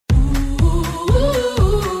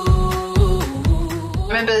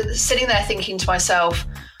remember sitting there thinking to myself,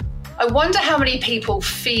 I wonder how many people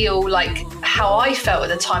feel like how I felt at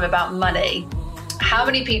the time about money. How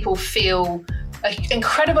many people feel an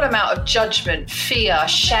incredible amount of judgment, fear,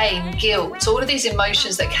 shame, guilt, all of these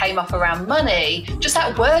emotions that came up around money. Just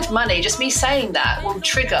that word money, just me saying that will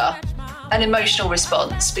trigger an emotional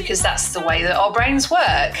response, because that's the way that our brains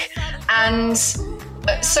work. And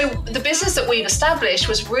so the business that we've established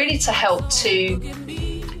was really to help to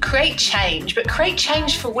create change, but create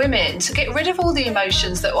change for women, to get rid of all the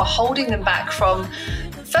emotions that were holding them back from,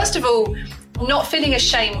 first of all, not feeling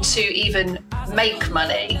ashamed to even make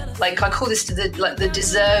money. Like, I call this the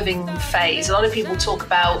deserving phase. A lot of people talk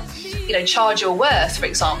about, charge your worth, for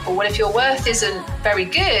example. Well, if your worth isn't very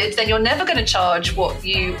good, then you're never going to charge what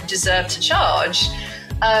you deserve to charge.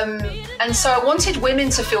 And so I wanted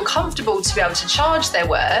women to feel comfortable to be able to charge their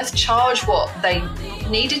worth, charge what they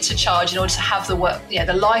needed to charge in order to have the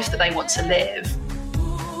life that they want to live.